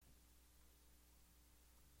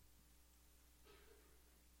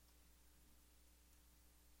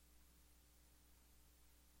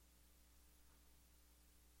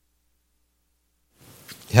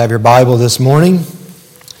You have your Bible this morning.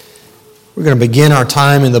 We're going to begin our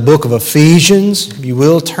time in the book of Ephesians. If you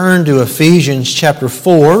will, turn to Ephesians chapter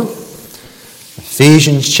 4.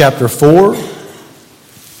 Ephesians chapter 4.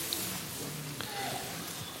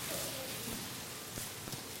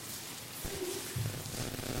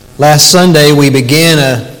 Last Sunday we began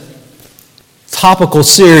a topical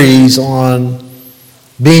series on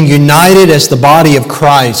being united as the body of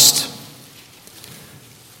Christ.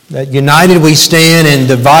 That united we stand and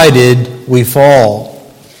divided we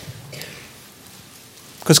fall.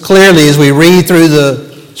 Because clearly as we read through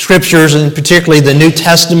the Scriptures, and particularly the New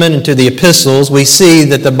Testament and to the epistles, we see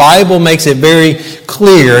that the Bible makes it very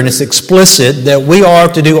clear and it's explicit that we are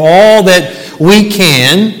to do all that we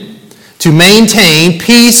can to maintain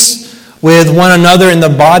peace with one another in the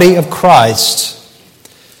body of Christ.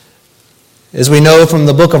 As we know from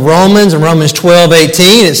the book of Romans, in Romans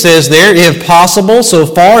 12:18, it says there, if possible, so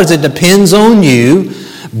far as it depends on you,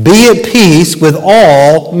 be at peace with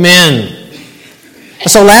all men.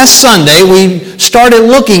 And so last Sunday, we started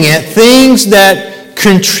looking at things that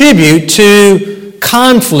contribute to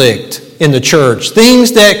conflict in the church,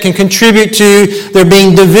 things that can contribute to there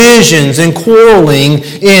being divisions and quarreling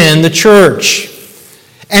in the church.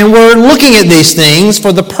 And we're looking at these things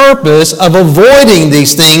for the purpose of avoiding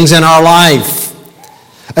these things in our life.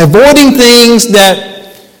 Avoiding things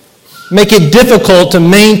that make it difficult to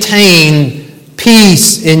maintain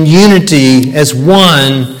peace and unity as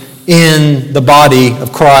one in the body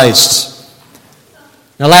of Christ.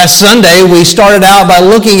 Now last Sunday we started out by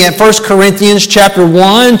looking at 1 Corinthians chapter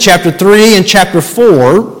 1, chapter 3, and chapter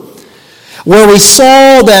 4, where we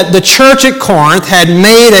saw that the church at Corinth had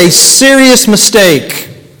made a serious mistake,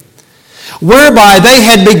 whereby they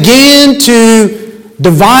had begun to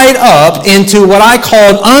divide up into what I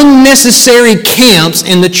called unnecessary camps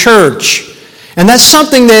in the church. And that's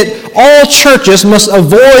something that all churches must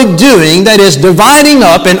avoid doing, that is dividing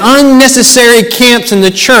up in unnecessary camps in the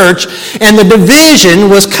church. And the division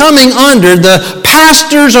was coming under the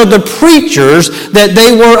pastors or the preachers that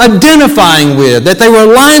they were identifying with, that they were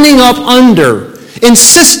lining up under,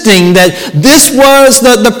 insisting that this was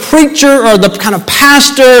the preacher or the kind of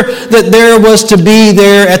pastor that there was to be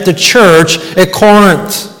there at the church at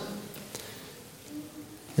Corinth.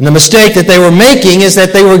 And the mistake that they were making is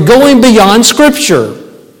that they were going beyond Scripture.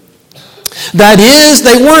 That is,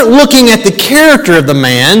 they weren't looking at the character of the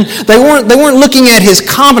man. They weren't looking at his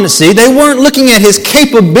competency. They weren't looking at his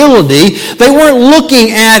capability. They weren't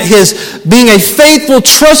looking at his being a faithful,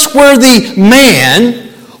 trustworthy man.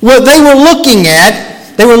 What they were looking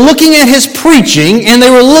at his preaching, and they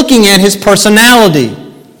were looking at his personality.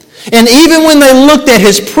 And even when they looked at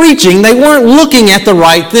his preaching, they weren't looking at the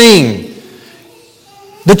right thing.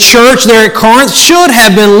 The church there at Corinth should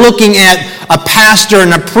have been looking at a pastor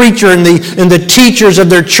and a preacher and the teachers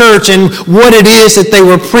of their church and what it is that they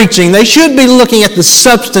were preaching. They should be looking at the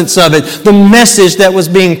substance of it, the message that was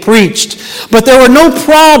being preached. But there were no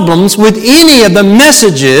problems with any of the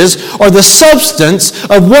messages or the substance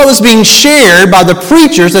of what was being shared by the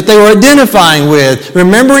preachers that they were identifying with.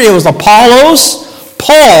 Remember, it was Apollos,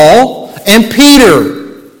 Paul, and Peter.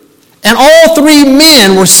 And all three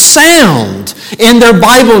men were sound in their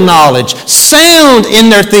Bible knowledge, sound in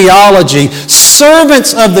their theology,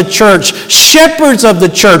 servants of the church, shepherds of the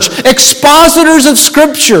church, expositors of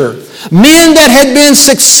Scripture, men that had been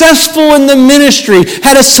successful in the ministry,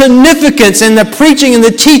 had a significance in the preaching and the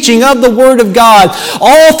teaching of the Word of God.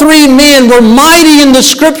 All three men were mighty in the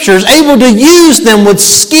Scriptures, able to use them with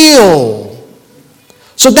skill.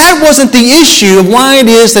 So that wasn't the issue of why it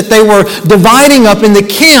is that they were dividing up in the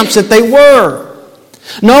camps that they were.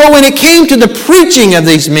 No, when it came to the preaching of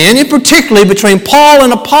these men, and particularly between Paul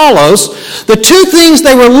and Apollos, the two things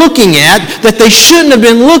they were looking at that they shouldn't have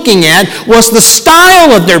been looking at was the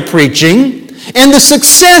style of their preaching and the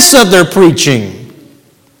success of their preaching.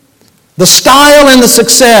 The style and the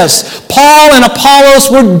success. Paul and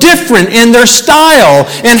Apollos were different in their style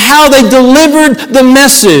and how they delivered the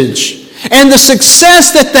message. And the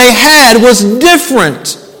success that they had was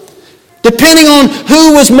different, depending on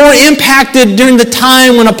who was more impacted during the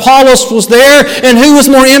time when Apollos was there and who was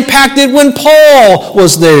more impacted when Paul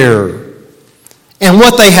was there. And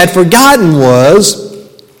what they had forgotten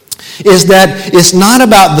is that it's not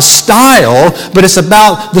about the style, but it's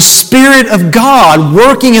about the Spirit of God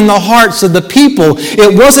working in the hearts of the people.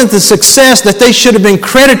 It wasn't the success that they should have been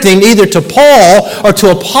crediting either to Paul or to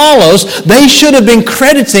Apollos. They should have been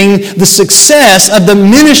crediting the success of the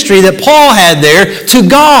ministry that Paul had there to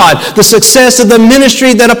God, the success of the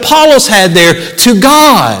ministry that Apollos had there to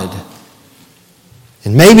God.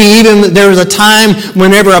 And maybe even there was a time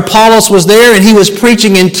whenever Apollos was there and he was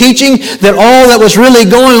preaching and teaching that all that was really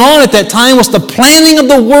going on at that time was the planting of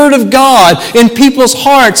the Word of God in people's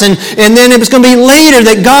hearts. And then it was going to be later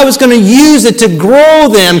that God was going to use it to grow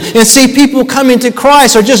them and see people come into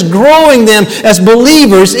Christ, or just growing them as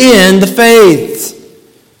believers in the faith.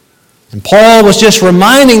 And Paul was just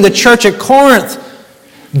reminding the church at Corinth,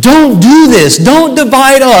 don't do this. Don't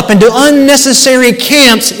divide up into unnecessary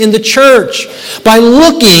camps in the church by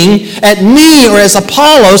looking at me or as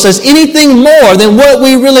Apollos as anything more than what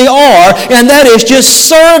we really are, and that is just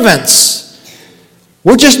servants.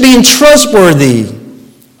 We're just being trustworthy.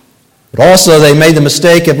 But also they made the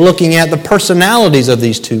mistake of looking at the personalities of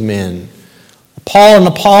these two men. Paul and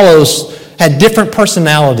Apollos had different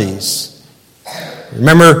personalities.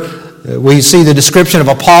 Remember, we see the description of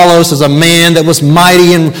Apollos as a man that was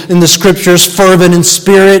mighty in the Scriptures, fervent in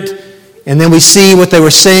spirit. And then we see what they were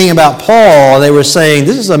saying about Paul. They were saying,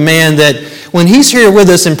 this is a man that when he's here with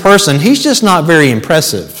us in person, he's just not very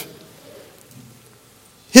impressive.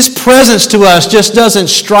 His presence to us just doesn't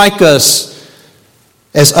strike us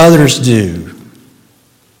as others do.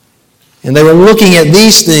 And they were looking at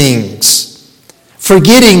these things,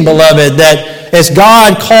 forgetting, beloved, that as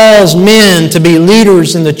God calls men to be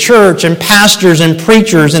leaders in the church and pastors and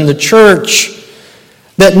preachers in the church,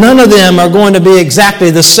 that none of them are going to be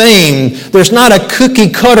exactly the same. There's not a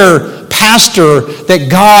cookie-cutter pastor that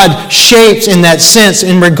God shapes in that sense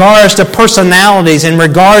in regards to personalities, in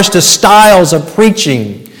regards to styles of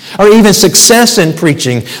preaching, or even success in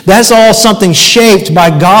preaching. That's all something shaped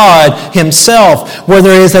by God Himself, where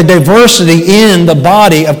there is a diversity in the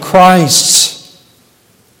body of Christ.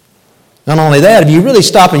 Not only that, if you really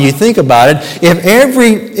stop and you think about it,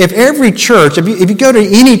 if every church, if you go to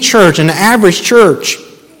any church, an average church,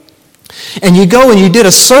 and you go and you did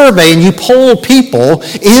a survey and you polled people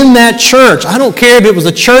in that church, I don't care if it was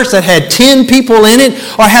a church that had 10 people in it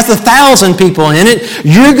or has 1,000 people in it,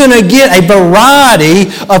 you're going to get a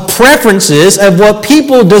variety of preferences of what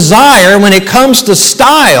people desire when it comes to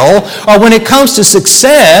style, or when it comes to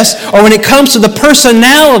success, or when it comes to the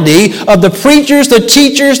personality of the preachers, the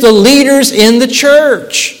teachers, the leaders in the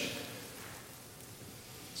church.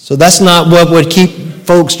 So that's not what would keep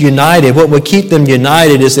folks united. What would keep them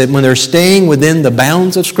united is that when they're staying within the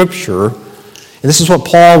bounds of Scripture, and this is what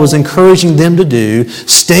Paul was encouraging them to do,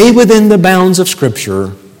 stay within the bounds of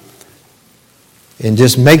Scripture and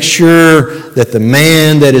just make sure that the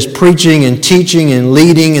man that is preaching and teaching and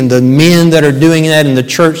leading, and the men that are doing that in the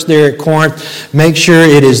church there at Corinth, make sure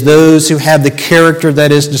it is those who have the character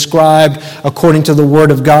that is described according to the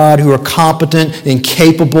Word of God, who are competent and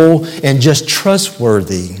capable and just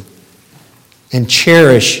trustworthy. And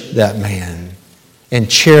cherish that man and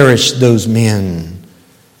cherish those men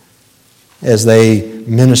as they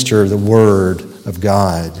minister the Word of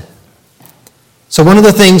God. So one of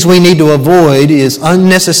the things we need to avoid is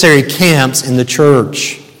unnecessary camps in the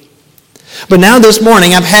church. But now this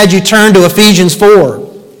morning I've had you turn to Ephesians 4,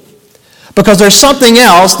 because there's something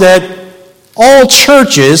else that all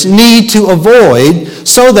churches need to avoid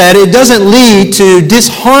so that it doesn't lead to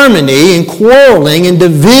disharmony and quarreling and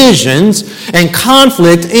divisions and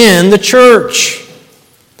conflict in the church.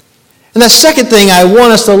 And the second thing I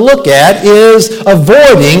want us to look at is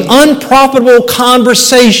avoiding unprofitable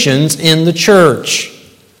conversations in the church.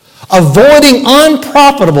 Avoiding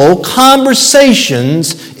unprofitable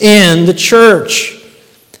conversations in the church.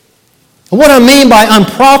 And what I mean by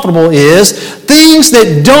unprofitable is things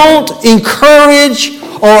that don't encourage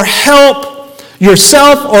or help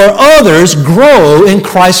yourself or others grow in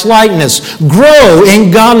Christ-likeness, grow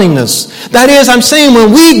in godliness. That is, I'm saying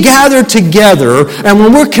when we gather together and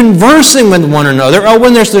when we're conversing with one another, or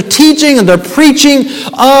when there's the teaching and the preaching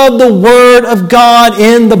of the Word of God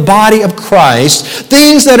in the body of Christ,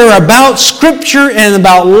 things that are about Scripture and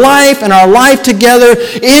about life and our life together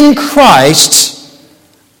in Christ,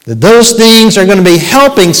 that those things are going to be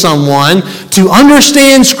helping someone to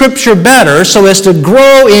understand Scripture better so as to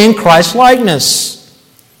grow in Christ-likeness.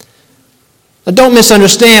 Now, don't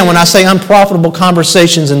misunderstand when I say unprofitable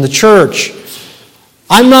conversations in the church.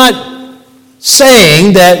 I'm not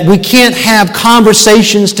saying that we can't have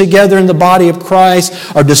conversations together in the body of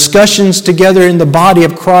Christ, or discussions together in the body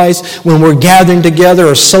of Christ when we're gathering together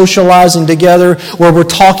or socializing together where we're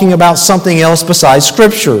talking about something else besides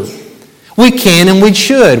Scripture. We can and we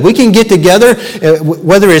should. We can get together,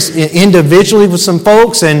 whether it's individually with some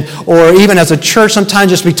folks or even as a church,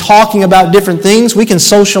 sometimes just be talking about different things. We can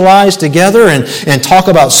socialize together and talk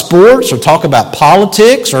about sports, or talk about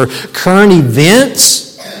politics, or current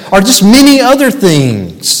events, or just many other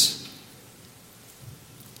things.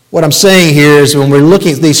 What I'm saying here is when we're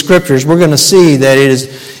looking at these scriptures, we're going to see that it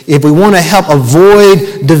is, if we want to help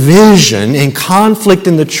avoid division and conflict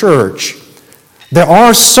in the church, there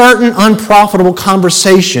are certain unprofitable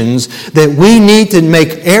conversations that we need to make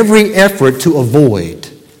every effort to avoid,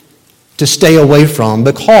 to stay away from,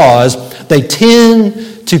 because they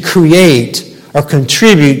tend to create or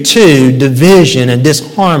contribute to division and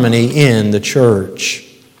disharmony in the church.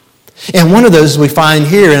 And one of those we find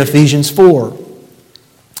here in Ephesians 4.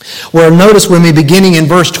 Where notice when we beginning in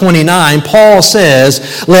verse 29, Paul says,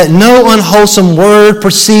 "Let no unwholesome word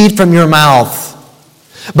proceed from your mouth,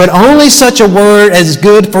 but only such a word as is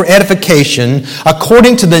good for edification,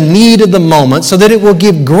 according to the need of the moment, so that it will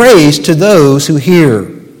give grace to those who hear.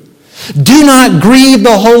 Do not grieve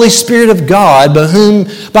the Holy Spirit of God,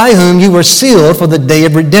 by whom you were sealed for the day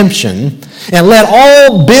of redemption. And let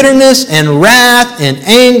all bitterness and wrath and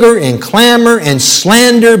anger and clamor and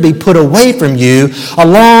slander be put away from you,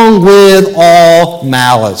 along with all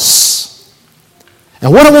malice."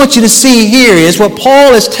 And what I want you to see here is what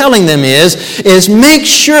Paul is telling them is make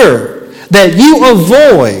sure that you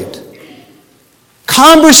avoid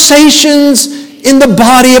conversations in the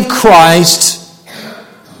body of Christ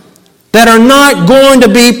that are not going to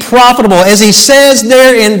be profitable. As he says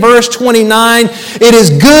there in verse 29, it is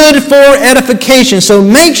good for edification. So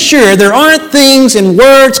make sure there aren't things and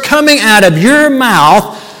words coming out of your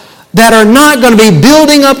mouth that are not going to be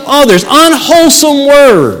building up others. Unwholesome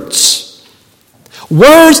words.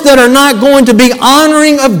 Words that are not going to be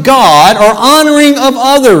honoring of God or honoring of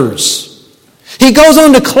others. He goes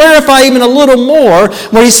on to clarify even a little more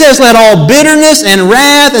where he says, let all bitterness and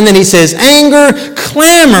wrath, and then he says anger,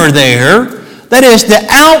 clamor there. That is the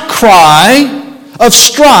outcry of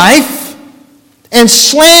strife and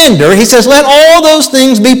slander. He says, let all those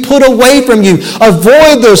things be put away from you.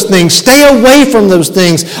 Avoid those things. Stay away from those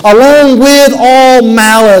things, along with all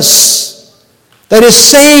malice. That is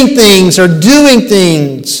saying things or doing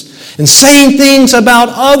things and saying things about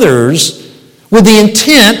others with the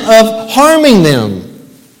intent of harming them,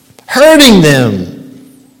 hurting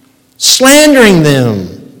them, slandering them.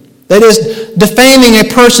 That is, defaming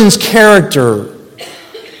a person's character.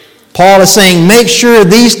 Paul is saying, make sure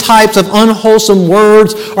these types of unwholesome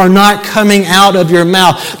words are not coming out of your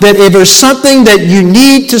mouth. That if there's something that you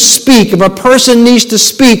need to speak, if a person needs to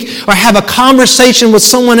speak or have a conversation with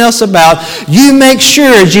someone else about, you make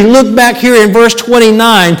sure, as you look back here in verse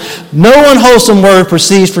 29, no unwholesome word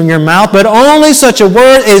proceeds from your mouth, but only such a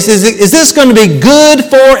word is this going to be good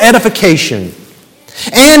for edification?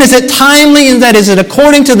 And is it timely in that is it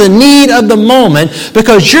according to the need of the moment,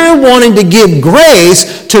 because you're wanting to give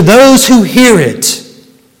grace to those who hear it.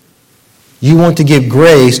 You want to give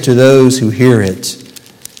grace to those who hear it.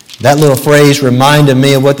 That little phrase reminded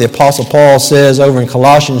me of what the Apostle Paul says over in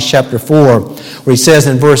Colossians chapter 4, where he says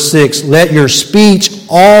in verse 6, let your speech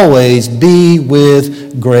always be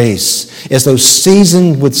with grace, as though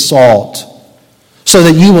seasoned with salt, so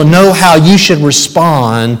that you will know how you should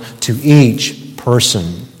respond to each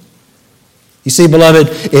person. You see,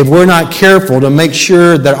 beloved, if we're not careful to make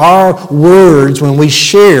sure that our words when we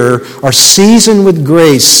share are seasoned with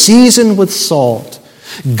grace, seasoned with salt,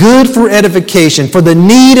 good for edification, for the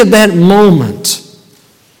need of that moment,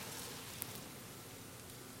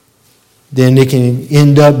 then it can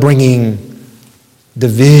end up bringing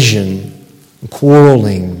division,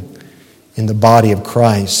 quarreling in the body of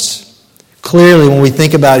Christ. Clearly, when we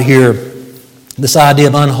think about here, this idea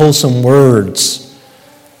of unwholesome words,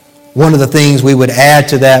 one of the things we would add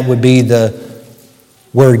to that would be the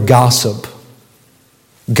word gossip.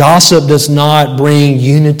 Gossip does not bring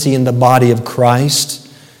unity in the body of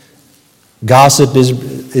Christ. Gossip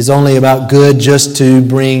is only about good just to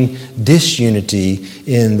bring disunity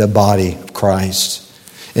in the body of Christ.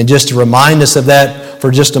 And just to remind us of that for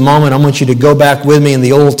just a moment, I want you to go back with me in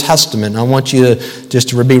the Old Testament. I want you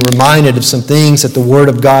to be reminded of some things that the Word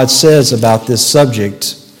of God says about this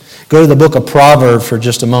subject. Go to the book of Proverbs for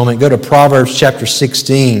just a moment. Go to Proverbs chapter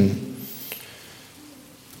 16.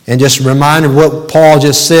 And just a reminder of what Paul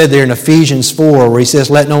just said there in Ephesians 4, where he says,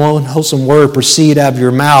 let no unwholesome word proceed out of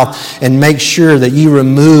your mouth, and make sure that you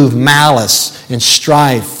remove malice and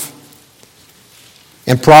strife.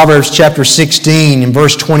 In Proverbs chapter 16, in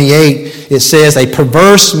verse 28, it says, a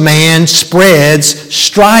perverse man spreads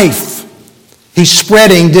strife. He's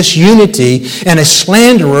spreading disunity, and a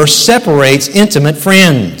slanderer separates intimate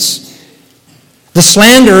friends. The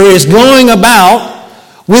slanderer is going about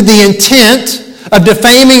with the intent of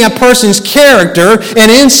defaming a person's character,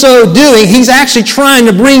 and in so doing, he's actually trying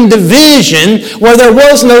to bring division where there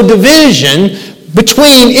was no division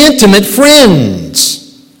between intimate friends.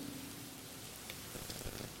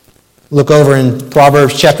 Look over in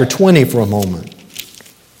Proverbs chapter 20 for a moment.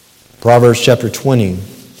 Proverbs chapter 20.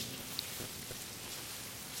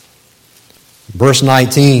 Verse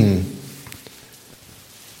 19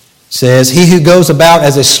 says, "He who goes about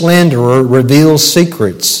as a slanderer reveals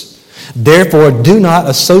secrets. Therefore do not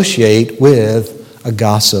associate with a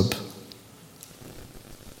gossip."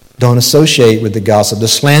 Don't associate with the gossip. The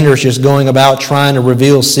slanderer is just going about trying to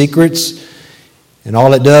reveal secrets, and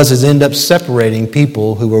all it does is end up separating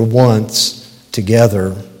people who were once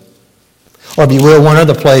together. Or if you will, one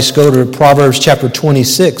other place, go to Proverbs chapter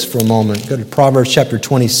 26 for a moment. Go to Proverbs chapter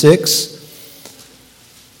 26.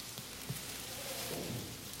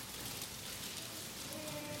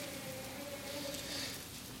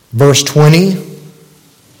 Verse 20.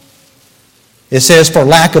 It says, "For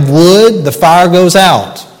lack of wood, the fire goes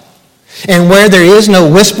out. And where there is no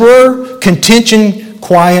whisperer, contention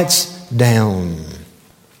quiets down.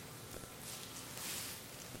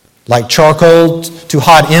 Like charcoal to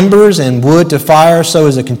hot embers and wood to fire, so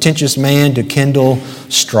is a contentious man to kindle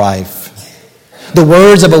strife. The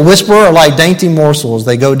words of a whisperer are like dainty morsels.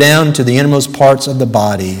 They go down to the innermost parts of the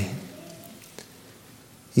body."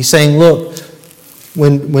 He's saying, look,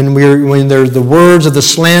 when there's the words of the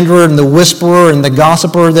slanderer and the whisperer and the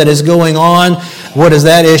gossiper that is going on, what is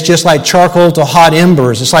that? It's just like charcoal to hot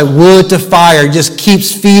embers. It's like wood to fire. It just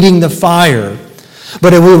keeps feeding the fire.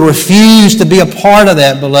 But it will refuse to be a part of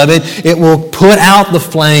that, beloved. It will put out the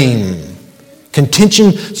flame.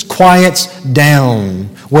 Contention quiets down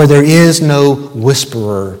where there is no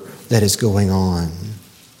whisperer that is going on.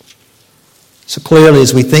 So clearly,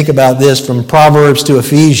 as we think about this from Proverbs to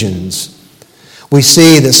Ephesians, we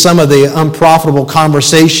see that some of the unprofitable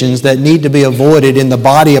conversations that need to be avoided in the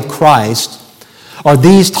body of Christ are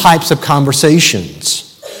these types of conversations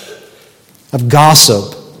of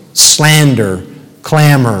gossip, slander,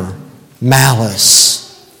 clamor, malice,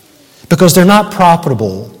 because they're not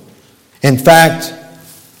profitable. In fact,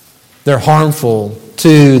 they're harmful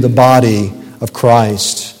to the body of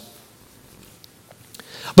Christ.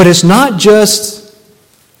 But it's not just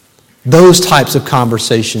those types of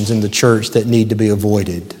conversations in the church that need to be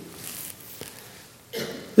avoided.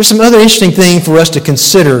 There's some other interesting thing for us to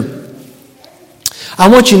consider. I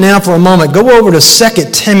want you now for a moment, go over to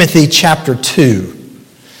 2 Timothy chapter 2.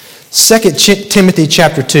 2 Timothy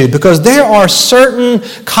chapter 2, because there are certain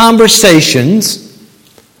conversations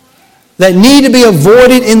that need to be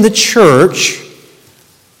avoided in the church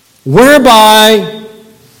whereby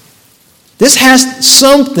this has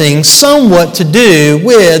something somewhat to do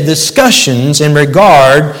with discussions in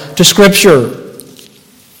regard to Scripture.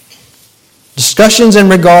 Discussions in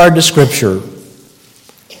regard to Scripture.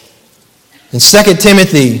 In 2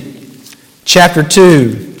 Timothy chapter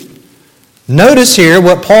 2, notice here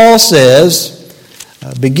what Paul says.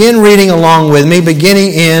 Begin reading along with me,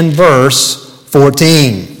 beginning in verse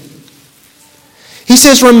 14. He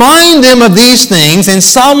says, "Remind them of these things and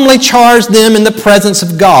solemnly charge them in the presence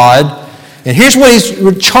of God." And here's what he's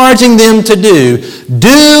charging them to do.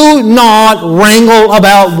 "Do not wrangle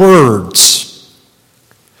about words,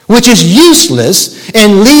 which is useless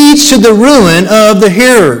and leads to the ruin of the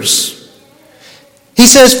hearers." He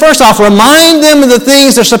says, first off, remind them of the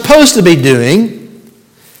things they're supposed to be doing.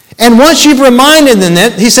 And once you've reminded them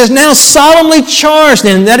that, he says, now solemnly charge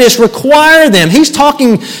them, that is, require them. He's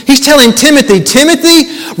telling Timothy, "Timothy,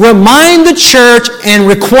 remind the church and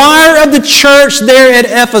require of the church there at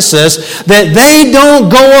Ephesus that they don't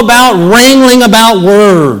go about wrangling about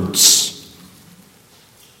words."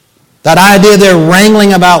 That idea they're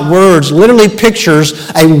wrangling about words literally pictures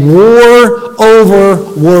a war over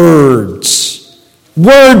words.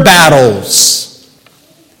 Word battles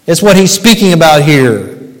is what he's speaking about here.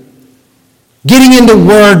 Getting into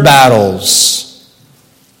word battles.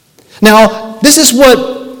 Now, this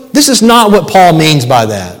is not what Paul means by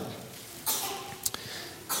that.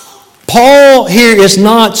 Paul here is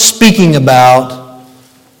not speaking about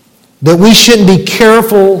that we shouldn't be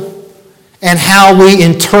careful in how we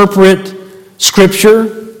interpret Scripture.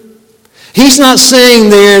 He's not saying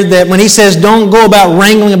there that when he says don't go about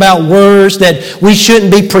wrangling about words, that we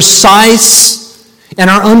shouldn't be precise in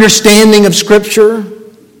our understanding of Scripture.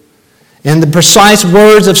 And the precise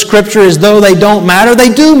words of Scripture, as though they don't matter, they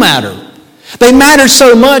do matter. They matter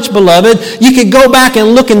so much, beloved. You could go back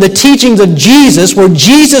and look in the teachings of Jesus, where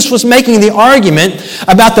Jesus was making the argument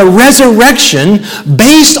about the resurrection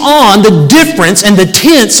based on the difference in the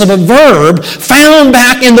tense of a verb found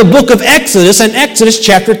back in the book of Exodus in Exodus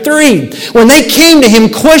chapter 3. When they came to him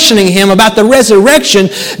questioning him about the resurrection,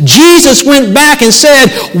 Jesus went back and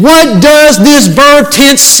said, "What does this verb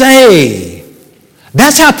tense say?"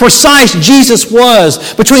 That's how precise Jesus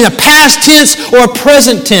was between a past tense or a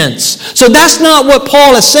present tense. So that's not what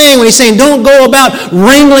Paul is saying when he's saying don't go about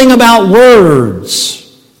wrangling about words.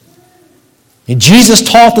 And Jesus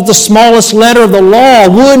taught that the smallest letter of the law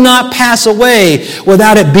would not pass away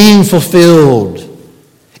without it being fulfilled.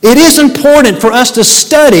 It is important for us to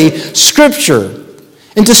study Scripture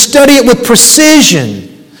and to study it with precision,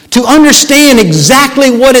 to understand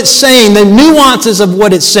exactly what it's saying, the nuances of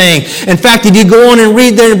what it's saying. In fact, if you go on and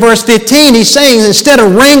read there in verse 15, he's saying instead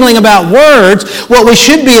of wrangling about words, what we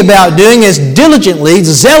should be about doing is diligently,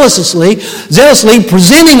 zealously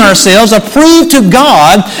presenting ourselves approved to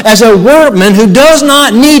God as a workman who does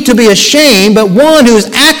not need to be ashamed, but one who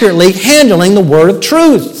is accurately handling the word of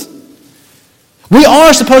truth. We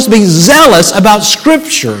are supposed to be zealous about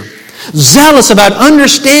Scripture, zealous about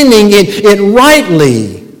understanding it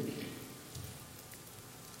rightly.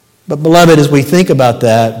 But beloved, as we think about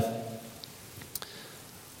that,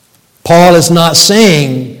 Paul is not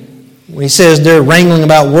saying, when he says they're wrangling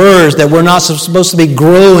about words, that we're not supposed to be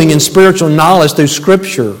growing in spiritual knowledge through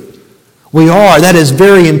Scripture. We are. That is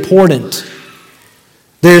very important.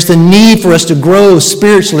 There's the need for us to grow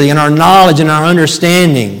spiritually in our knowledge and our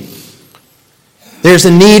understanding. There's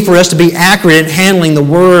a need for us to be accurate in handling the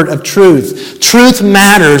word of truth. Truth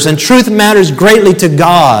matters, and truth matters greatly to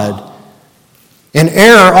God. And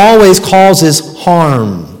error always causes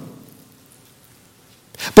harm.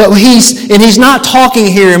 But he's not talking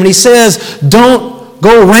here when he says don't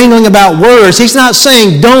go wrangling about words. He's not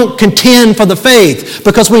saying don't contend for the faith.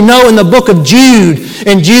 Because we know in the book of Jude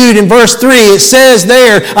in verse 3, it says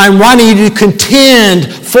there, I'm writing you to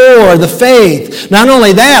contend for the faith. Not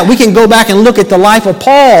only that, we can go back and look at the life of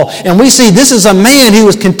Paul, and we see this is a man who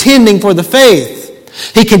was contending for the faith.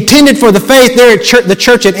 He contended for the faith there at the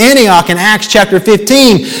church at Antioch in Acts chapter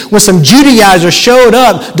 15 when some Judaizers showed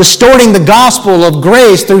up distorting the gospel of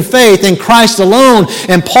grace through faith in Christ alone.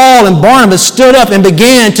 And Paul and Barnabas stood up and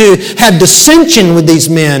began to have dissension with these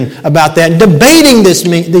men about that, and debating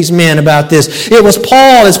these men about this. It was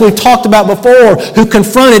Paul, as we've talked about before, who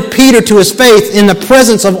confronted Peter to his faith in the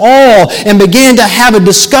presence of all and began to have a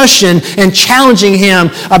discussion and challenging him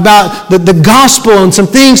about the gospel and some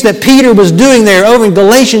things that Peter was doing there over in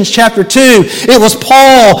Galatians chapter 2. It was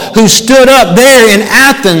Paul who stood up there in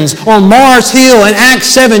Athens on Mars Hill in Acts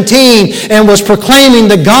 17 and was proclaiming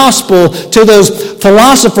the gospel to those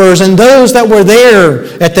philosophers and those that were there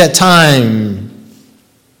at that time.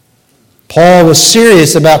 Paul was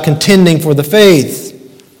serious about contending for the faith.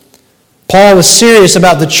 Paul was serious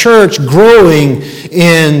about the church growing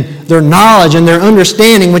in their knowledge and their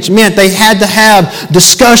understanding, which meant they had to have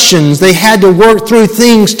discussions. They had to work through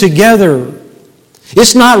things together.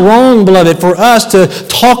 It's not wrong, beloved, for us to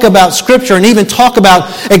talk about Scripture and even talk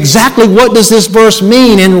about exactly what does this verse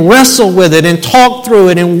mean and wrestle with it and talk through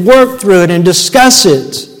it and work through it and discuss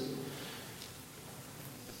it.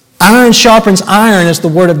 Iron sharpens iron, as the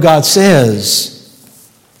Word of God says.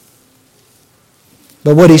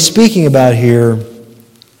 But what he's speaking about here,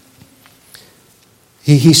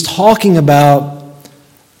 he's talking about,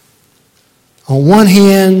 on one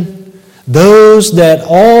hand, those that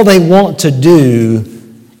all they want to do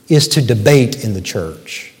is to debate in the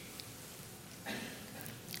church.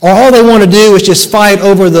 Or all they want to do is just fight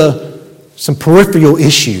over some peripheral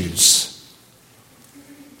issues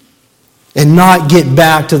and not get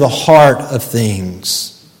back to the heart of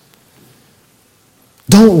things.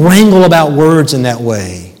 Don't wrangle about words in that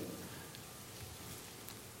way.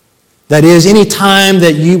 That is, any time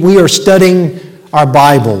that we are studying our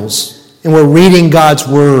Bibles and we're reading God's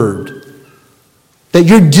Word, that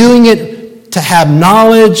you're doing it to have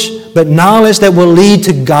knowledge, but knowledge that will lead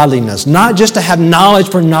to godliness. Not just to have knowledge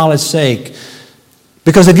for knowledge's sake.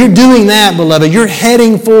 Because if you're doing that, beloved, you're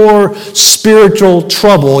heading for spiritual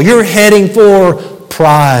trouble. You're heading for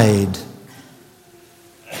pride.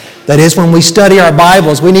 That is, when we study our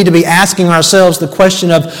Bibles, we need to be asking ourselves the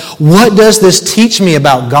question of, what does this teach me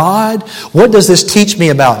about God? What does this teach me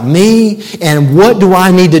about me? And what do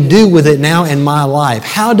I need to do with it now in my life?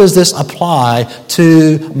 How does this apply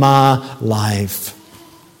to my life?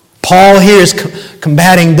 Paul here is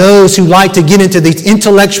combating those who like to get into these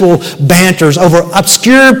intellectual banters over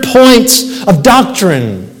obscure points of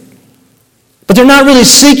doctrine. But they're not really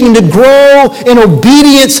seeking to grow in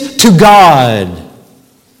obedience to God.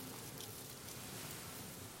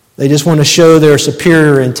 They just want to show their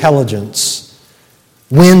superior intelligence,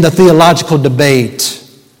 win the theological debate.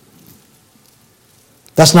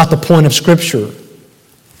 That's not the point of Scripture.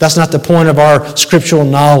 That's not the point of our scriptural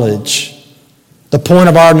knowledge. The point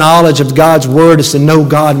of our knowledge of God's Word is to know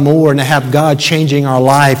God more and to have God changing our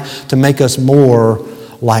life to make us more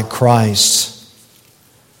like Christ.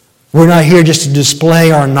 We're not here just to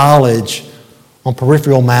display our knowledge on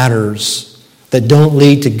peripheral matters that don't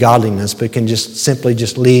lead to godliness, but can just simply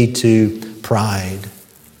lead to pride.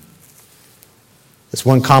 As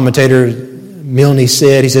one commentator, Milne,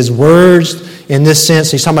 said, he says, words in this sense,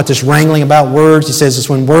 he's talking about this wrangling about words. He says it's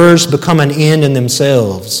when words become an end in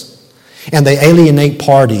themselves and they alienate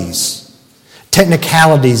parties.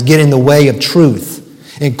 Technicalities get in the way of truth,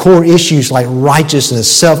 and core issues like righteousness,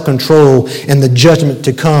 self-control, and the judgment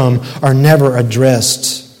to come are never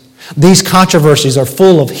addressed. These controversies are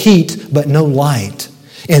full of heat but no light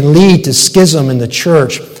and lead to schism in the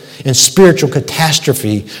church and spiritual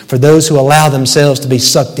catastrophe for those who allow themselves to be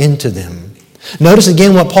sucked into them. Notice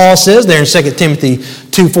again what Paul says there in 2 Timothy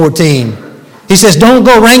 2:14. He says, don't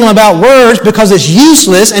go wrangling about words because it's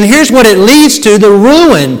useless, and here's what it leads to, the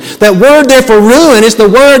ruin. That word there for ruin is the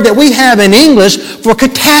word that we have in English for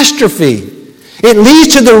catastrophe. It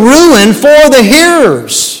leads to the ruin for the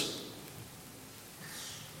hearers.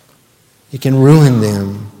 It can ruin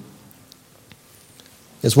them.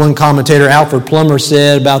 As one commentator, Alfred Plummer,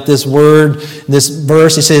 said about this word, this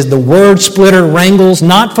verse, he says, the word splitter wrangles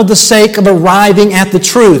not for the sake of arriving at the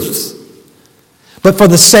truth, but for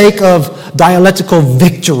the sake of dialectical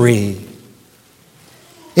victory.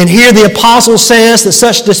 And here the apostle says that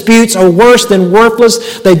such disputes are worse than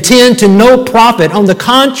worthless. They tend to no profit. On the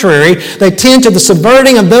contrary, they tend to the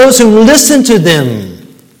subverting of those who listen to them.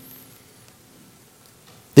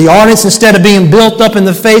 The audience, instead of being built up in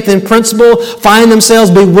the faith and principle, find themselves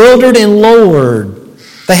bewildered and lowered.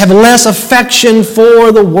 They have less affection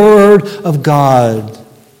for the Word of God,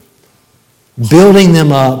 building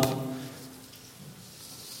them up.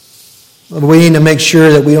 We need to make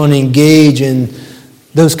sure that we don't engage in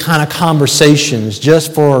those kind of conversations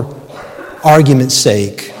just for argument's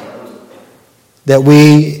sake. That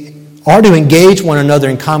we are to engage one another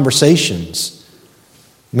in conversations.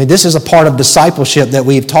 I mean, this is a part of discipleship that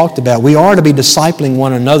we've talked about. We are to be discipling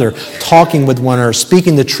one another, talking with one another,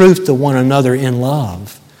 speaking the truth to one another in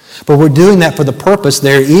love. But we're doing that for the purpose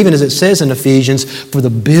there, even as it says in Ephesians, for the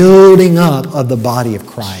building up of the body of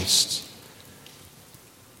Christ.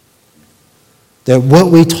 That what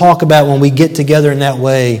we talk about when we get together in that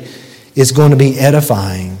way is going to be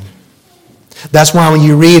edifying. That's why when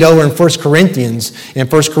you read over in 1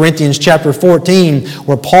 Corinthians chapter 14,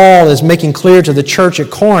 where Paul is making clear to the church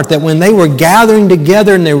at Corinth that when they were gathering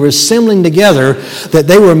together and they were assembling together, that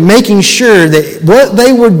they were making sure that what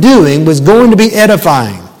they were doing was going to be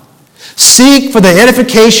edifying. Seek for the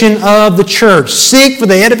edification of the church. Seek for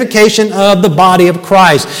the edification of the body of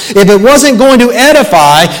Christ. If it wasn't going to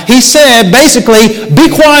edify, he said basically,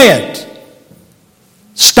 be quiet.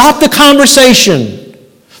 Stop the conversation.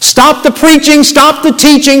 Stop the preaching, stop the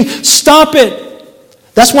teaching, stop it.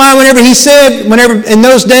 That's why whenever in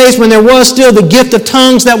those days when there was still the gift of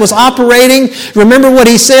tongues that was operating, remember what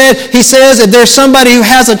he said? He says if there's somebody who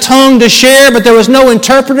has a tongue to share but there was no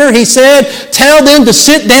interpreter, he said, tell them to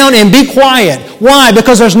sit down and be quiet. Why?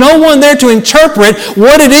 Because there's no one there to interpret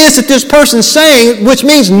what it is that this person's saying, which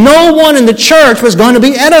means no one in the church was going to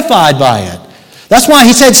be edified by it. That's why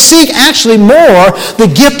he said, seek actually more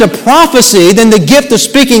the gift of prophecy than the gift of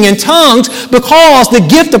speaking in tongues, because the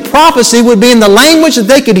gift of prophecy would be in the language that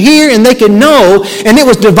they could hear and they could know, and it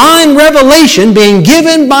was divine revelation being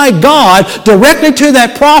given by God directly to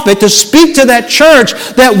that prophet to speak to that church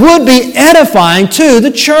that would be edifying to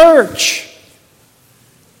the church.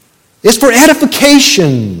 It's for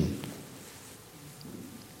edification.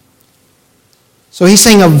 So he's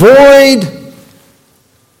saying avoid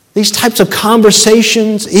these types of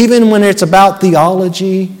conversations, even when it's about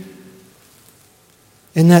theology,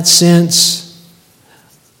 in that sense.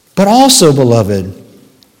 But also, beloved,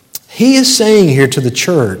 he is saying here to the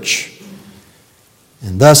church,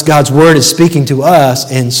 and thus God's word is speaking to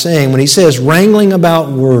us and saying, when he says wrangling about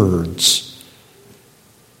words,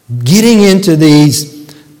 getting into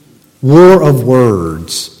these war of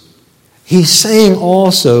words, he's saying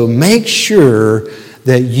also, make sure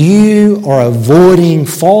that you are avoiding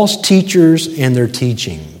false teachers and their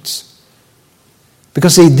teachings.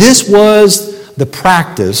 Because see, this was the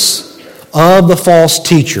practice of the false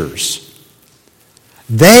teachers.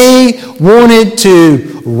 They wanted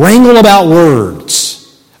to wrangle about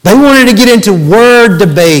words. They wanted to get into word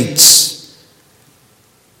debates.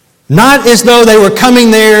 Not as though they were coming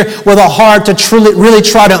there with a heart to really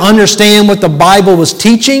try to understand what the Bible was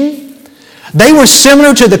teaching. They were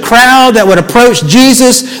similar to the crowd that would approach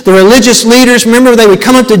Jesus, the religious leaders. Remember, they would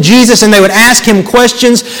come up to Jesus and they would ask him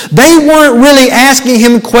questions. They weren't really asking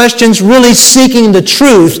him questions, really seeking the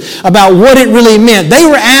truth about what it really meant. They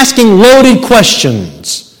were asking loaded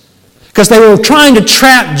questions because they were trying to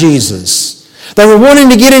trap Jesus. They were wanting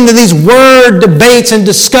to get into these word debates and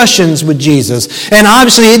discussions with Jesus. And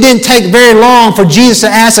obviously it didn't take very long for Jesus to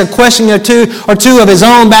ask a question or two of his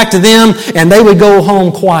own back to them, and they would go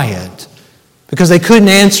home quiet because they couldn't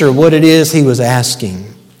answer what it is he was asking.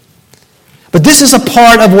 But this is a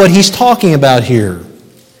part of what he's talking about here.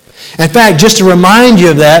 In fact, just to remind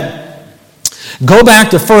you of that, go back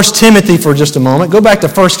to 1 Timothy for just a moment. Go back to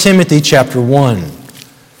 1 Timothy chapter 1.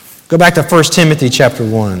 Go back to 1 Timothy chapter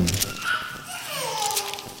 1.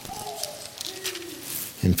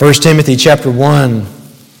 In 1 Timothy chapter 1,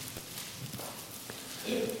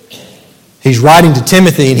 he's writing to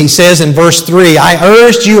Timothy, and he says in verse 3, I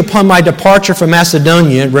urged you upon my departure from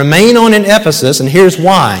Macedonia, remain on in Ephesus, and here's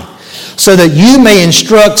why. So that you may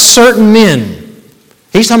instruct certain men.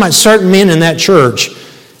 He's talking about certain men in that church.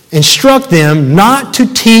 Instruct them not to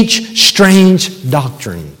teach strange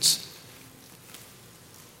doctrines.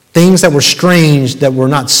 Things that were strange, that were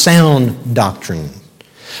not sound doctrine.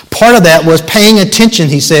 Part of that was paying attention,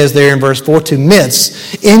 he says there in verse 4, to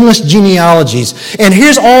myths, endless genealogies. And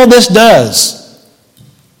here's all this does.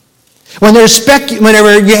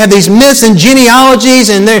 Whenever you have these myths and genealogies,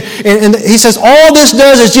 and he says all this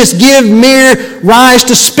does is just give mere rise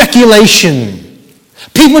to speculation.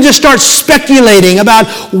 People just start speculating about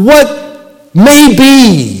what may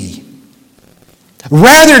be,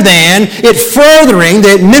 rather than it furthering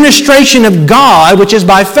the administration of God, which is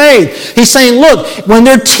by faith. He's saying, look, when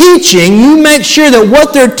they're teaching, you make sure that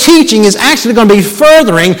what they're teaching is actually going to be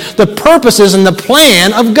furthering the purposes and the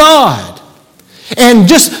plan of God. And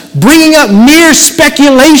just bringing up mere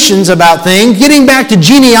speculations about things, getting back to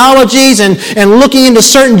genealogies and looking into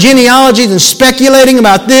certain genealogies and speculating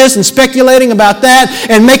about this and speculating about that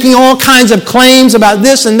and making all kinds of claims about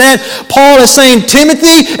this and that. Paul is saying,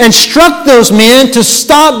 Timothy, instruct those men to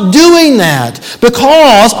stop doing that,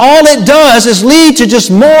 because all it does is lead to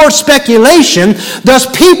just more speculation. Thus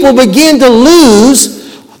people begin to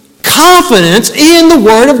lose confidence in the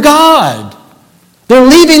Word of God. They're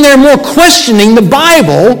leaving there more questioning the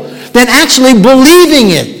Bible than actually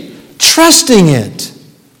believing it, trusting it.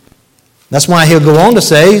 That's why he'll go on to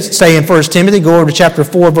say in 1 Timothy, go over to chapter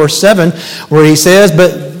 4, verse 7, where he says,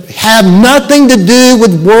 but have nothing to do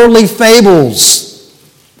with worldly fables.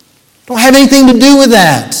 Don't have anything to do with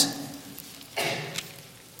that.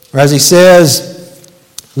 Or as he says,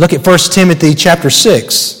 look at 1 Timothy chapter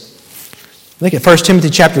 6. Look at 1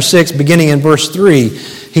 Timothy chapter 6, beginning in verse 3.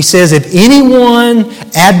 He says, if anyone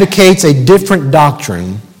advocates a different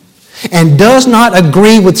doctrine and does not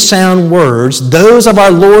agree with sound words, those of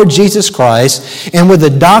our Lord Jesus Christ, and with the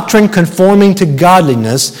doctrine conforming to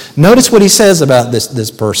godliness, notice what he says about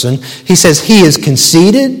this person. He says he is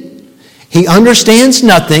conceited, he understands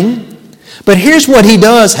nothing, but here's what he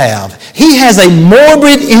does have. He has a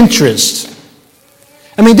morbid interest.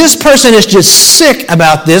 I mean, this person is just sick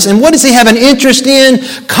about this, and what does he have an interest in?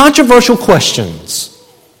 Controversial questions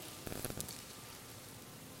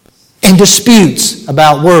and disputes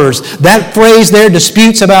about words. That phrase there,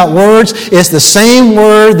 disputes about words, is the same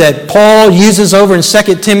word that Paul uses over in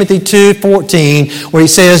 2 Timothy 2:14, where he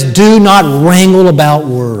says, do not wrangle about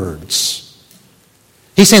words.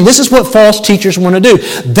 He's saying this is what false teachers want to do.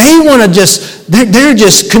 They want to they're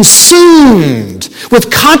just consumed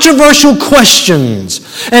with controversial questions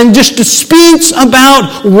and just disputes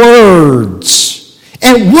about words.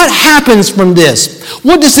 And what happens from this?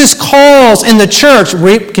 What does this cause in the church?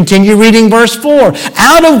 Continue reading verse 4.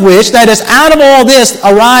 Out of which, that is, out of all this,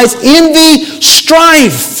 arise envy,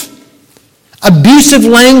 strife, abusive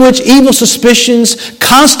language, evil suspicions,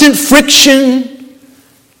 constant friction.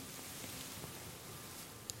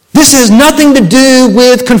 This has nothing to do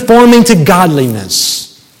with conforming to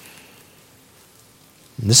godliness.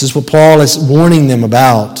 And this is what Paul is warning them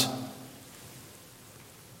about.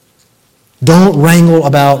 Don't wrangle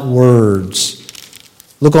about words.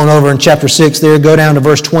 Look on over in chapter 6 there. Go down to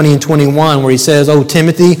verse 20 and 21 where he says, O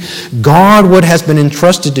Timothy, guard what has been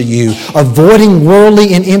entrusted to you, avoiding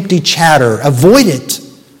worldly and empty chatter. Avoid it.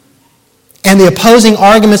 And the opposing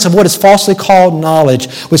arguments of what is falsely called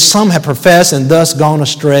knowledge, which some have professed and thus gone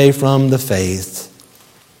astray from the faith.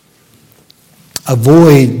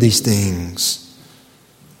 Avoid these things.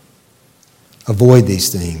 Avoid these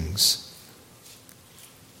things.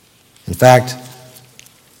 In fact,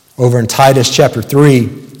 over in Titus chapter 3,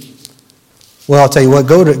 well, I'll tell you what,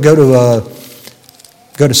 go to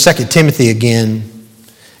 2 Timothy again.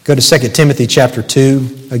 Go to 2 Timothy chapter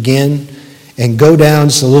 2 again, and go down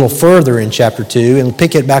just a little further in chapter 2, and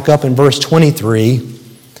pick it back up in verse 23,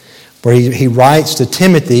 where he writes to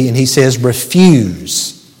Timothy, and he says,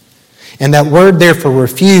 refuse. And that word there for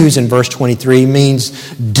refuse in verse 23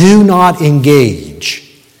 means do not engage.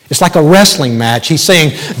 It's like a wrestling match. He's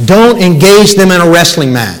saying, don't engage them in a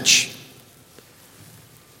wrestling match.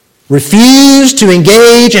 Refuse to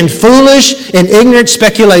engage in foolish and ignorant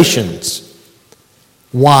speculations.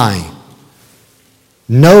 Why?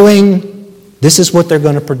 Knowing this is what they're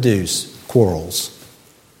going to produce, quarrels.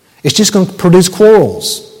 It's just going to produce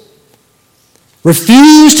quarrels.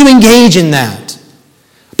 Refuse to engage in that.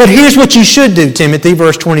 But here's what you should do, Timothy,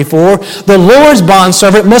 verse 24. The Lord's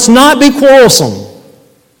bondservant must not be quarrelsome,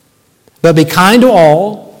 but be kind to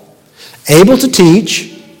all, able to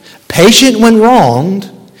teach, patient when wronged,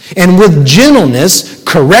 and with gentleness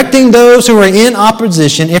correcting those who are in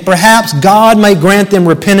opposition, and perhaps God may grant them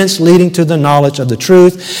repentance leading to the knowledge of the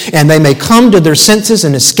truth, and they may come to their senses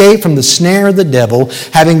and escape from the snare of the devil,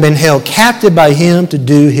 having been held captive by him to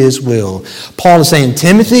do his will. Paul is saying,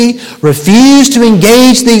 Timothy, refuse to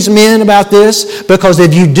engage these men about this, because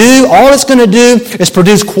if you do, all it's going to do is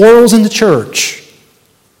produce quarrels in the church.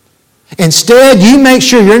 Instead, you make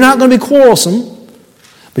sure you're not going to be quarrelsome,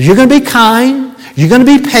 but you're going to be kind, you're going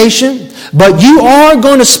to be patient, but you are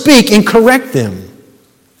going to speak and correct them.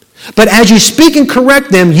 But as you speak and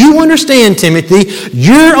correct them, you understand, Timothy,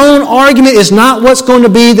 your own argument is not what's going to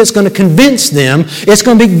be that's going to convince them. It's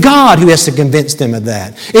going to be God who has to convince them of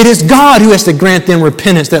that. It is God who has to grant them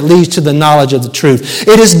repentance that leads to the knowledge of the truth.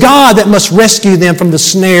 It is God that must rescue them from the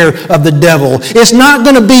snare of the devil. It's not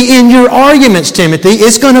going to be in your arguments, Timothy.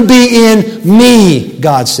 It's going to be in me,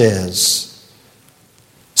 God says.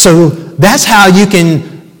 So that's how you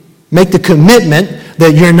can make the commitment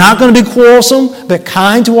that you're not going to be quarrelsome, but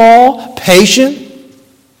kind to all, patient,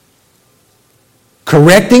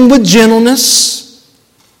 correcting with gentleness,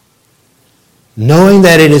 knowing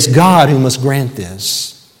that it is God who must grant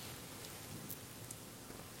this.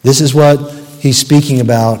 This is what he's speaking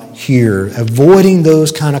about here, avoiding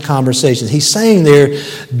those kind of conversations. He's saying there,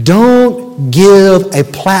 don't give a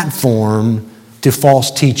platform to false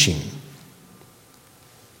teaching.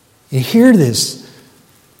 You hear this,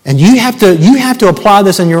 and you have to apply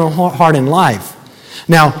this in your own heart and life.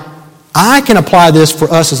 Now, I can apply this for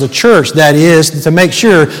us as a church, that is, to make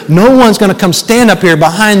sure no one's going to come stand up here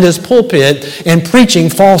behind this pulpit and preaching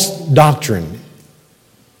false doctrine.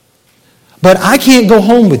 But I can't go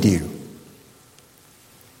home with you.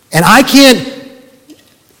 And I can't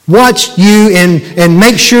watch you and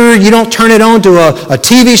make sure you don't turn it on to a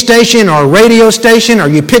TV station or a radio station, or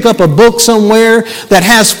you pick up a book somewhere that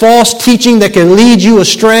has false teaching that can lead you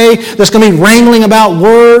astray, that's going to be wrangling about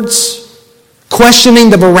words, questioning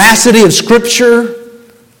the veracity of Scripture.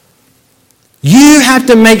 You have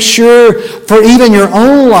to make sure for even your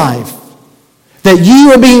own life that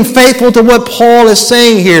you are being faithful to what Paul is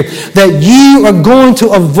saying here, that you are going to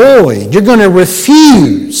avoid, you're going to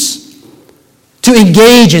refuse to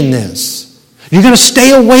engage in this. You're going to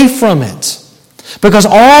stay away from it. Because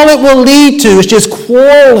all it will lead to is just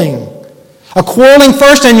quarreling. A quarreling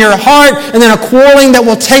first in your heart, and then a quarreling that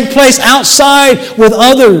will take place outside with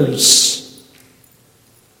others,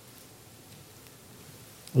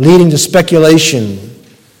 leading to speculation.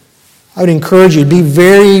 I would encourage you to be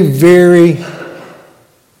very, very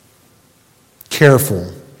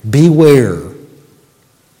careful. Beware.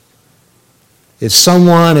 If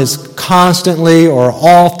someone is constantly or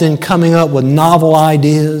often coming up with novel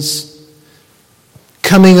ideas,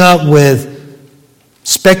 coming up with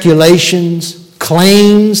speculations,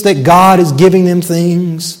 claims that God is giving them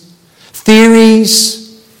things,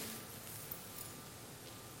 theories,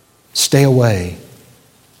 stay away.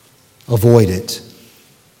 Avoid it.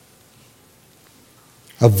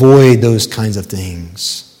 Avoid those kinds of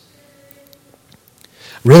things.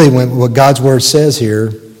 Really, what God's Word says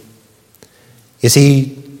here is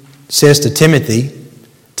he says to Timothy,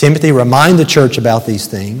 Timothy, remind the church about these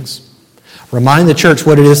things. Remind the church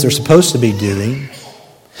what it is they're supposed to be doing.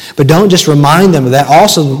 But don't just remind them of that.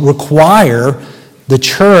 Also require the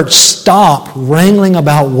church stop wrangling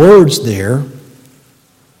about words there.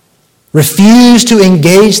 Refuse to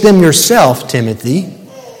engage them yourself, Timothy.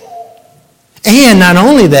 And not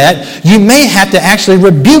only that, you may have to actually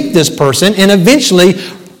rebuke this person and eventually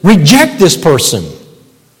reject this person.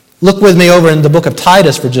 Look with me over in the book of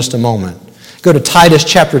Titus for just a moment. Go to Titus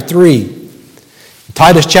chapter 3.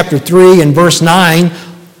 Titus chapter 3 and verse 9,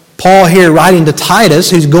 Paul here writing to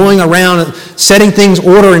Titus, who's going around setting things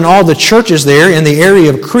order in all the churches there in the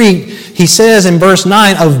area of Crete. He says in verse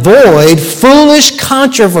 9, avoid foolish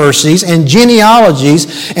controversies and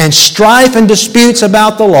genealogies and strife and disputes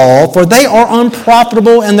about the law, for they are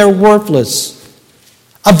unprofitable and they're worthless.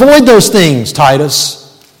 Avoid those things,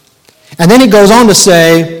 Titus. And then he goes on to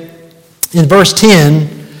say, in verse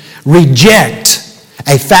 10, reject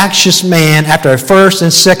a factious man after a first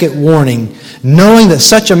and second warning, knowing that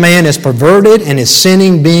such a man is perverted and is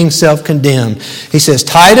sinning, being self-condemned. He says,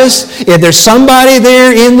 Titus, if there's somebody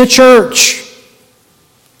there in the church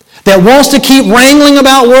that wants to keep wrangling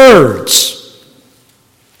about words,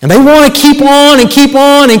 and they want to keep on and keep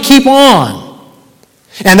on and keep on,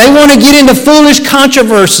 and they want to get into foolish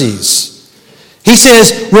controversies, he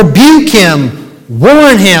says, rebuke him,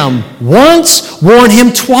 warn him once, warn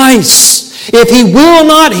him twice. If he will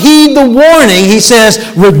not heed the warning, he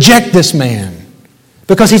says, reject this man,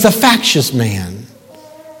 because he's a factious man.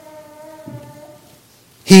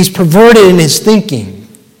 He's perverted in his thinking.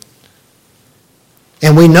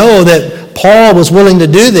 And we know that Paul was willing to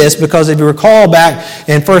do this because if you recall back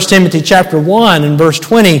in 1 Timothy chapter 1 and verse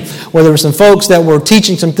 20, where there were some folks that were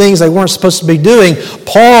teaching some things they weren't supposed to be doing,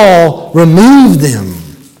 Paul removed them.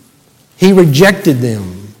 He rejected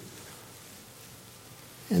them.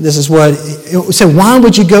 And this is what, so why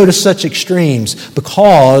would you go to such extremes?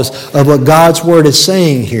 Because of what God's Word is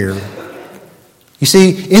saying here. You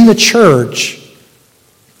see, in the church,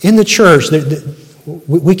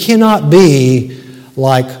 we cannot be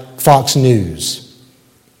like Fox News.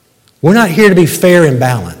 We're not here to be fair and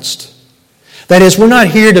balanced. That is, we're not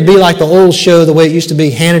here to be like the old show, the way it used to be,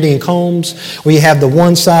 Hannity and Combs, where you have the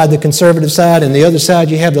one side, the conservative side, and the other side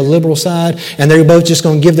you have the liberal side, and they're both just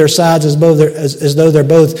going to give their sides as though they're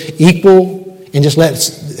both equal and just let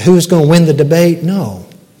who's going to win the debate. No.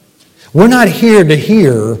 We're not here to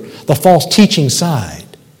hear the false teaching side.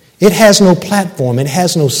 It has no platform. It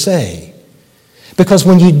has no say. Because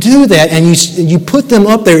when you do that and you put them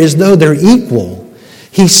up there as though they're equal,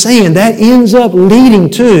 he's saying that ends up leading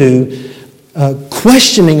to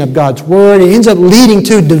questioning of God's Word. It ends up leading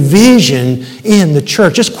to division in the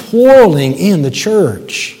church, just quarreling in the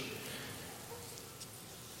church.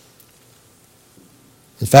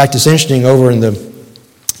 In fact, it's interesting over in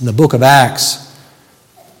the book of Acts,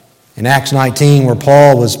 in Acts 19,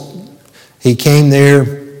 where he came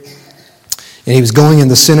there and he was going in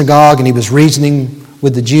the synagogue and he was reasoning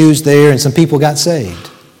with the Jews there, and some people got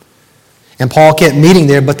saved. And Paul kept meeting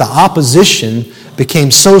there, but the opposition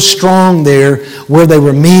became so strong there where they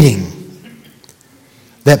were meeting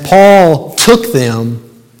that Paul took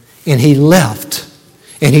them and he left.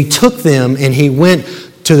 And he took them and he went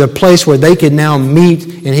to the place where they could now meet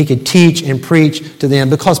and he could teach and preach to them,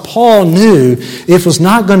 because Paul knew it was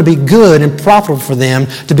not going to be good and profitable for them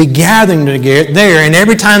to be gathering together there. And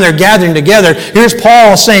every time they're gathering together, here's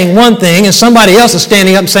Paul saying one thing and somebody else is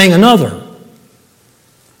standing up and saying another.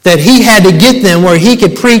 That he had to get them where he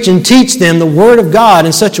could preach and teach them the Word of God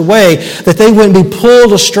in such a way that they wouldn't be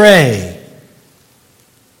pulled astray.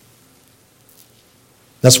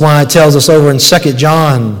 That's why it tells us over in 2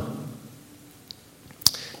 John,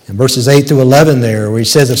 in verses 8 through 11 there, where he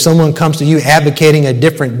says, if someone comes to you advocating a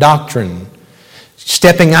different doctrine,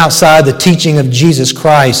 stepping outside the teaching of Jesus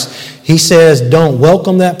Christ, he says, don't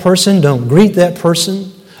welcome that person, don't greet that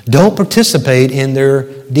person, don't participate in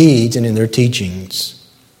their deeds and in their teachings.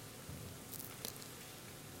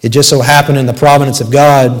 It just so happened in the providence of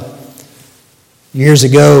God, years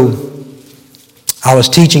ago, I was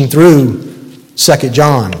teaching through 2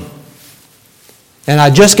 John. And I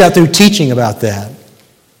just got through teaching about that.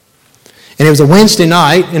 And it was a Wednesday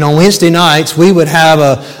night, and on Wednesday nights we would have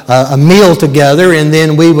a meal together, and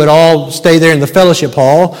then we would all stay there in the fellowship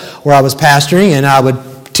hall where I was pastoring, and I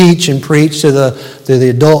would teach and preach to the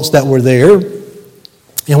adults that were there.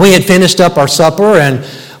 And we had finished up our supper and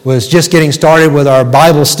was just getting started with our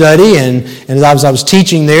Bible study, and as I was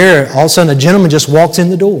teaching there, all of a sudden a gentleman just walks in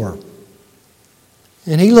the door.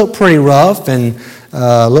 And he looked pretty rough and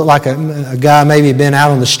looked like a guy maybe been out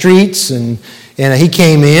on the streets, and he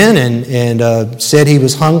came in and said he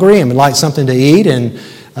was hungry and would like something to eat, and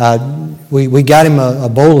we got him a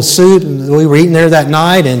bowl of soup. We were eating there that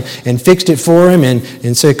night and fixed it for him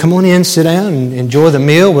and said, come on in, sit down and enjoy the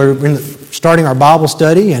meal. We're starting our Bible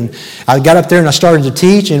study, and I got up there and I started to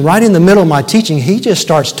teach, and right in the middle of my teaching, he just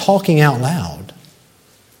starts talking out loud.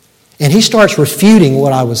 And he starts refuting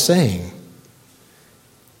what I was saying.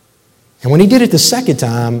 And when he did it the second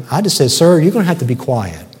time, I just said, sir, you're going to have to be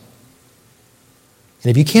quiet. And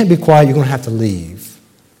if you can't be quiet, you're going to have to leave.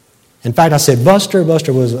 In fact, I said, Buster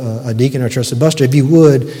was a deacon in our church. I said, Buster, if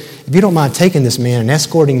you don't mind taking this man and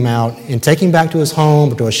escorting him out and taking him back to his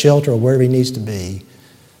home or to a shelter or wherever he needs to be.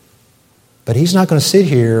 But he's not going to sit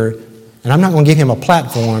here, and I'm not going to give him a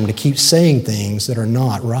platform to keep saying things that are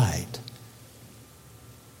not right.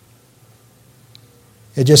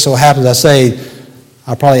 It just so happens, I say,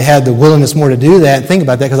 I probably had the willingness more to do that, think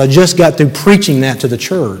about that, because I just got through preaching that to the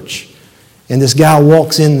church. And this guy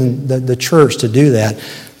walks in the church to do that.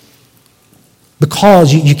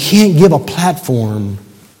 Because you can't give a platform.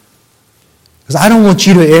 Because I don't want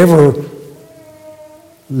you to ever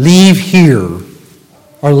leave here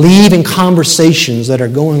or leave in conversations that are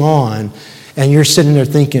going on and you're sitting there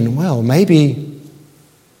thinking, well, maybe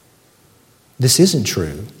this isn't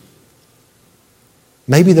true.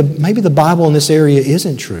 Maybe the Bible in this area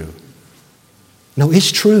isn't true. No,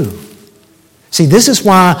 it's true. See, this is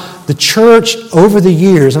why the church over the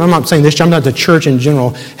years, and I'm not saying this, I'm not the church in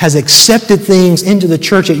general, has accepted things into the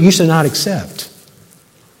church it used to not accept.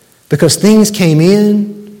 Because things came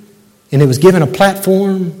in, and it was given a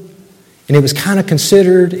platform, and it was kind of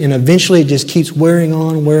considered, and eventually it just keeps wearing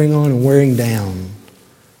on, and wearing down.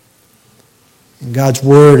 And God's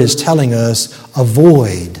Word is telling us,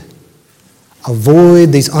 avoid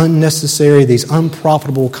these unnecessary, these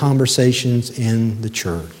unprofitable conversations in the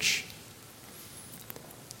church.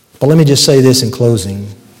 But let me just say this in closing.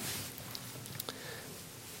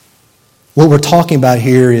 What we're talking about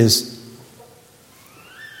here is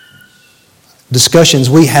discussions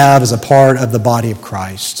we have as a part of the body of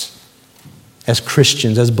Christ, as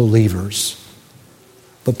Christians, as believers.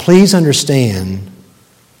 But please understand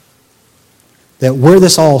that where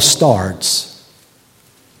this all starts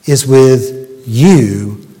is with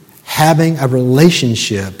you having a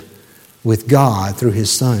relationship with God through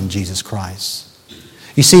His Son, Jesus Christ.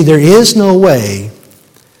 You see, there is no way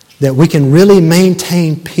that we can really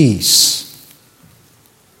maintain peace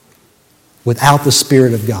without the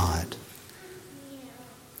Spirit of God.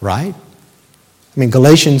 Right? I mean,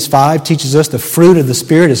 Galatians 5 teaches us the fruit of the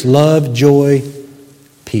Spirit is love, joy,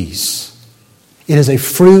 peace. It is a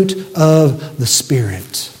fruit of the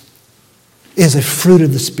Spirit. It is a fruit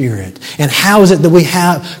of the Spirit. And how is it that we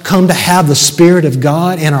have come to have the Spirit of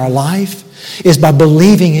God in our life? Is by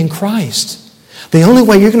believing in Christ. The only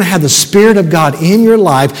way you're going to have the Spirit of God in your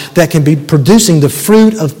life that can be producing the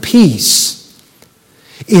fruit of peace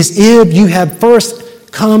is if you have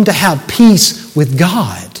first come to have peace with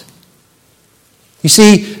God. You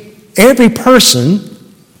see, every person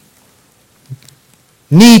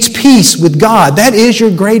needs peace with God. That is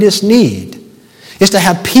your greatest need, is to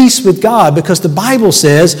have peace with God, because the Bible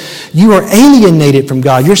says you are alienated from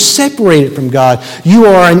God. You're separated from God. You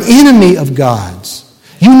are an enemy of God's.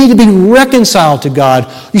 You need to be reconciled to God.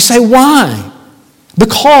 You say, why?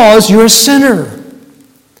 Because you're a sinner.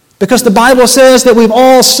 Because the Bible says that we've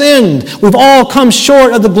all sinned. We've all come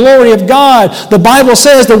short of the glory of God. The Bible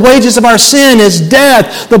says the wages of our sin is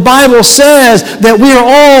death. The Bible says that we are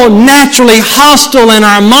all naturally hostile in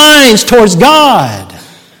our minds towards God.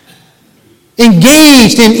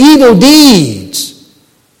 Engaged in evil deeds.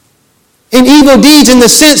 In evil deeds in the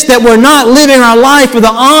sense that we're not living our life for the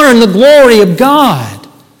honor and the glory of God.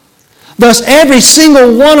 Thus, every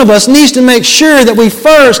single one of us needs to make sure that we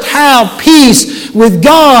first have peace with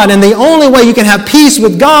God. And the only way you can have peace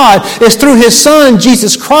with God is through His Son,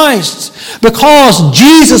 Jesus Christ. Because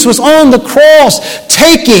Jesus was on the cross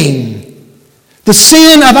taking the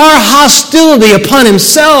sin of our hostility upon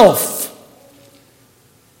Himself.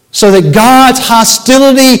 So that God's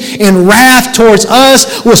hostility and wrath towards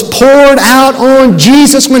us was poured out on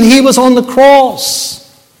Jesus when He was on the cross.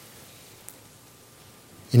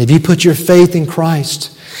 And if you put your faith in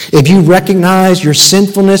Christ, if you recognize your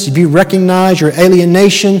sinfulness, if you recognize your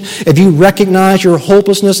alienation, if you recognize your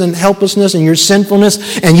hopelessness and helplessness and your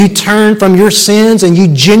sinfulness, and you turn from your sins and you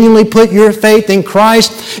genuinely put your faith in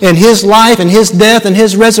Christ and His life and His death and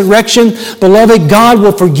His resurrection, beloved, God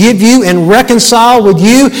will forgive you and reconcile with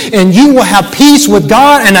you, and you will have peace with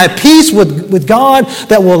God, and a peace with God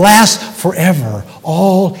that will last forever,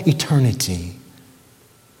 all eternity.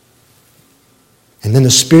 And then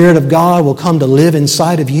the Spirit of God will come to live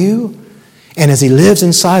inside of you. And as He lives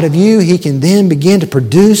inside of you, He can then begin to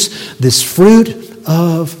produce this fruit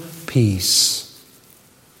of peace.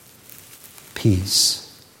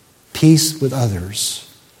 Peace. Peace with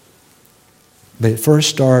others. But it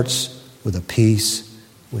first starts with a peace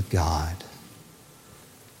with God.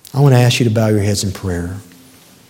 I want to ask you to bow your heads in prayer.